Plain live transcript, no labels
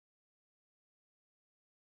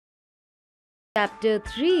Chapter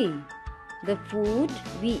 3. The Food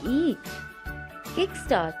We Eat.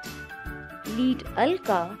 Kickstart. Lead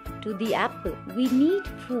Alka to the apple. We need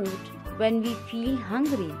food when we feel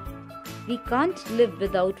hungry. We can't live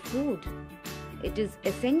without food. It is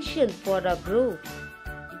essential for our growth.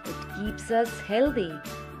 It keeps us healthy.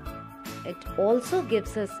 It also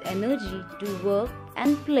gives us energy to work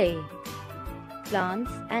and play.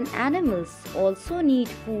 Plants and animals also need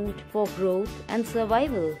food for growth and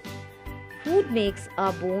survival. Food makes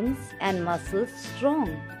our bones and muscles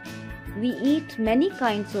strong. We eat many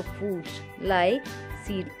kinds of food like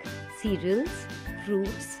cereals,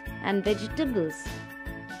 fruits and vegetables.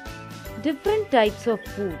 Different types of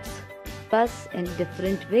foods us in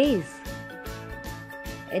different ways.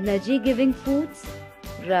 Energy-giving foods,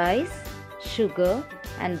 rice, sugar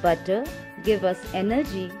and butter give us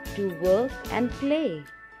energy to work and play.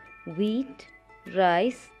 Wheat,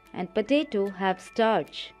 rice and potato have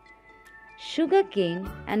starch. Sugarcane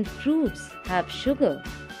and fruits have sugar.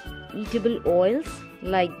 Eatable oils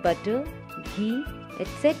like butter, ghee,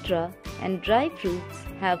 etc. and dry fruits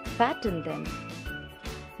have fat in them.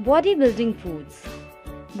 Bodybuilding foods.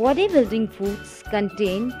 Bodybuilding foods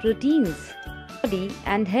contain proteins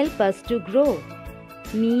and help us to grow.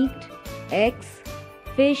 Meat, eggs,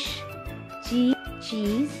 fish,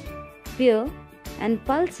 cheese, beer and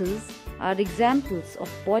pulses are examples of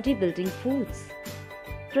bodybuilding foods.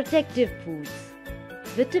 Protective foods.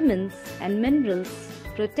 Vitamins and minerals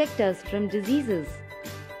protect us from diseases.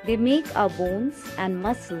 They make our bones and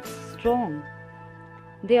muscles strong.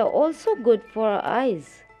 They are also good for our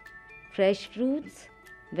eyes. Fresh fruits,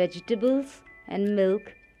 vegetables and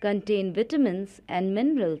milk contain vitamins and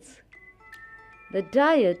minerals. The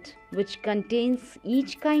diet, which contains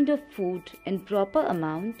each kind of food in proper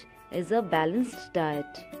amount, is a balanced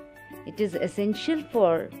diet. It is essential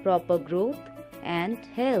for proper growth and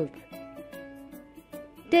health.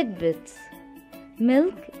 Tidbits.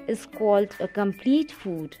 Milk is called a complete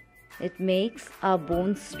food. It makes our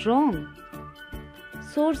bones strong.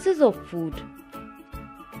 Sources of food.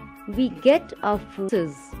 We get our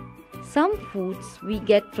foods. Some foods we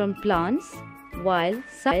get from plants, while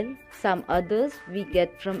some others we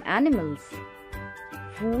get from animals.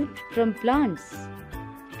 Food from plants.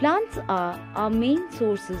 Plants are our main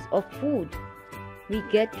sources of food. We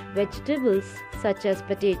get vegetables such as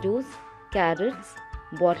potatoes, carrots,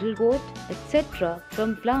 bottle gourd, etc.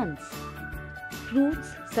 from plants. Fruits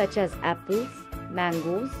such as apples,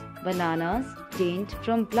 mangoes, bananas obtained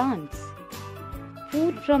from plants.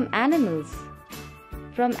 Food from animals.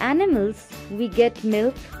 From animals we get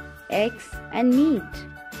milk, eggs and meat.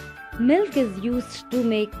 Milk is used to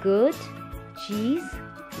make curd, cheese,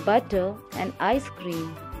 butter and ice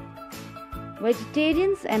cream.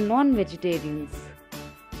 Vegetarians and non-vegetarians.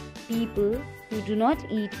 People who do not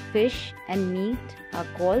eat fish and meat are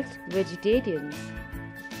called vegetarians.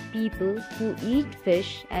 People who eat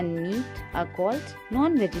fish and meat are called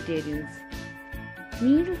non-vegetarians.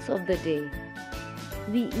 Meals of the day.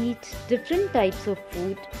 We eat different types of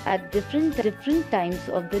food at different times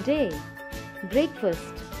of the day.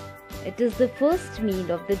 Breakfast. It is the first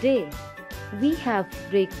meal of the day. We have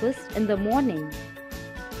breakfast in the morning.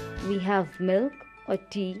 We have milk or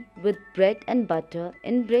tea with bread and butter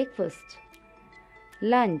in breakfast.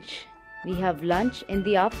 Lunch. We have lunch in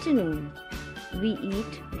the afternoon. We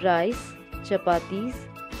eat rice, chapatis,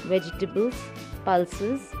 vegetables,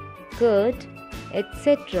 pulses, curd,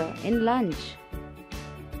 etc. in lunch.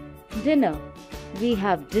 Dinner. We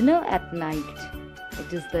have dinner at night.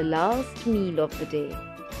 It is the last meal of the day.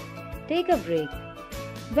 Take a break.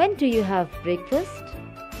 When do you have breakfast?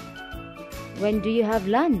 When do you have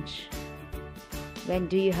lunch? When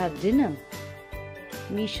do you have dinner?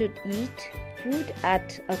 We should eat food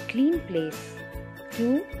at a clean place.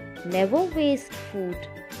 2. Never waste food.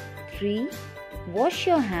 3. Wash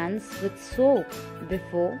your hands with soap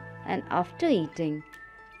before and after eating.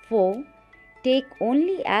 4. Take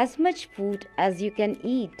only as much food as you can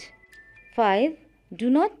eat. 5.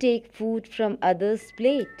 Do not take food from others'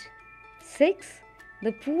 plate. 6.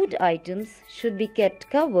 The food items should be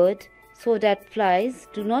kept covered so that flies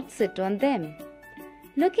do not sit on them.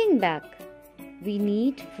 Looking back, we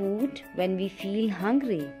need food when we feel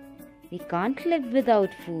hungry. We can't live without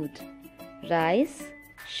food. Rice,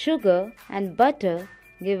 sugar and butter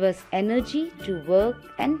give us energy to work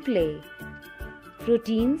and play.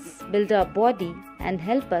 Proteins build our body and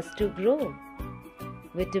help us to grow.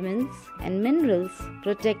 Vitamins and minerals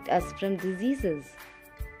protect us from diseases.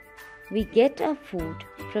 We get our food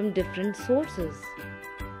from different sources.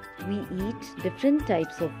 We eat different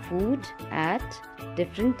types of food at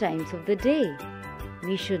different times of the day.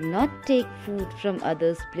 We should not take food from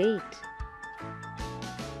others' plate.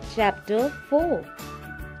 Chapter 4.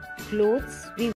 Clothes we